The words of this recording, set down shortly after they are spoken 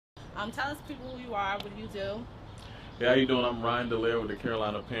Tell us people who you are, what do you do? Hey, how you doing? I'm Ryan Delaire with the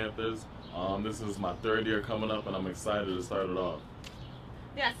Carolina Panthers. This is my 3rd year coming up, and I'm excited to start it off.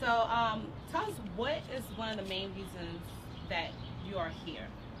 Yeah, so tell us, what is one of the main reasons that you are here?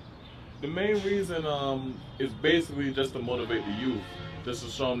 The main reason is basically just to motivate the youth, just to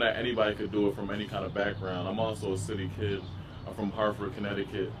show them that anybody could do it from any kind of background. I'm also a city kid. I'm from Hartford,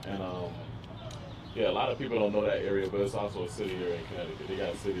 Connecticut, and yeah, a lot of people don't know that area, but it's also a city here in Connecticut. They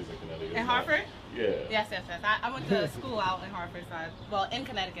got cities in Connecticut. In Hartford? Yeah. Yes. I went to school out in Hartford, well, in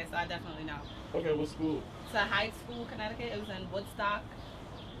Connecticut, so I definitely know. Okay, what school? It's a high school, Connecticut. It was in Woodstock,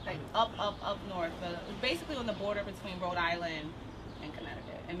 like up north. But it was basically on the border between Rhode Island and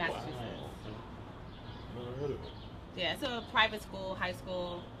Connecticut, and Massachusetts. Wow. Never heard of it. Yeah, it's a private school, high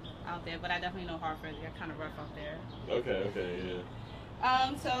school out there, but I definitely know Hartford. They're kind of rough out there. Okay, yeah.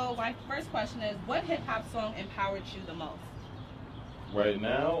 So my first question is, what hip hop song empowered you the most? Right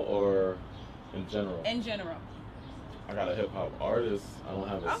now or in general? In general. I got a hip hop artist. I don't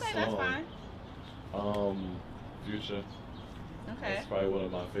have a song. Okay, that's fine. Future. Okay. That's probably one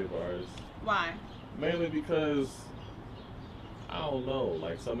of my favorite artists. Why? Mainly because I don't know,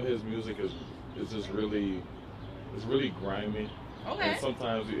 like some of his music is just really, it's really grimy. Okay. And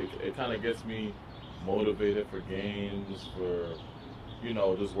sometimes it kind of gets me motivated for games, for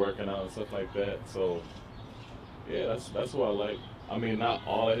just working out and stuff like that. So yeah, that's what I like. I mean, not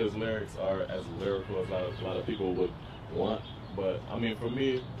all of his lyrics are as lyrical as a lot of people would want, but I mean, for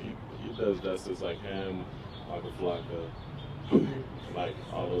me, he does justice, like him, Michael Flocka, like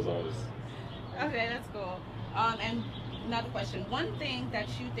all those artists. Okay, that's cool. And another question: one thing that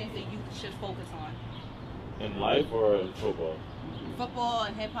you think that youth should focus on in life or in football? Football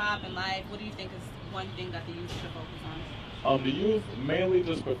and hip hop and life. What do you think is one thing that the youth should focus on? The youth, mainly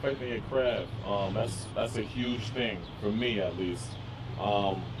just perfecting your craft. That's a huge thing for me, at least.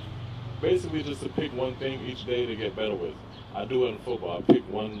 Basically, just to pick one thing each day to get better with. I do it in football. I pick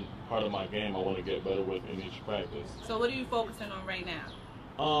one part of my game I want to get better with in each practice. So, what are you focusing on right now?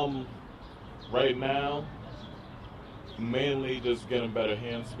 Right now, mainly just getting better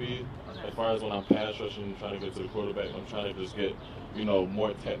hand speed. Okay. As far as when I'm pass rushing and trying to get to the quarterback, I'm trying to just get,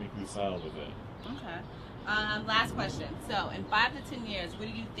 more technically sound with it. Okay. Last question. So, in 5 to 10 years, what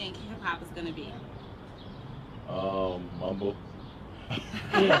do you think hip hop is going to be? Mumble.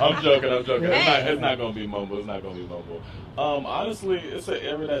 I'm joking. Hey. It's not gonna be mumble. Honestly, it's an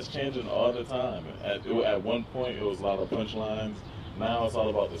era that's changing all the time. At one point, it was a lot of punchlines. Now it's all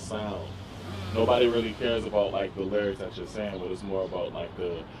about the sound. Nobody really cares about like the lyrics that you're saying, but it's more about like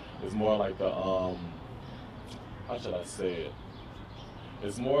how should I say it?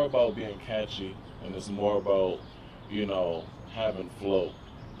 It's more about being catchy, and it's more about having flow.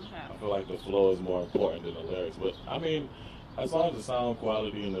 Okay. I feel like the flow is more important than the lyrics, but I mean, as long as the sound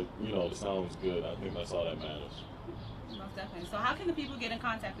quality and the sound's good, I think that's all that matters. Most definitely. So how can the people get in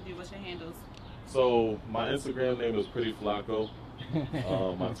contact with you? What's your handles? So my Instagram name is Pretty Flacco.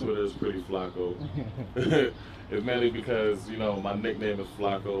 My Twitter is Pretty Flacco. It's mainly because my nickname is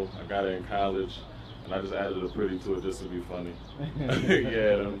Flacco. I got it in college, and I just added a pretty to it just to be funny.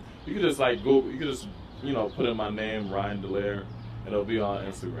 Yeah, you can just like Google. You can just put in my name, Ryan Delaire, and it'll be on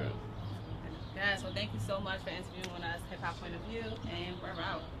Instagram. Guys, well, thank you so much for interviewing us, HipHop Point of View, and we're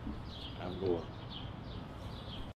out. Have a good one.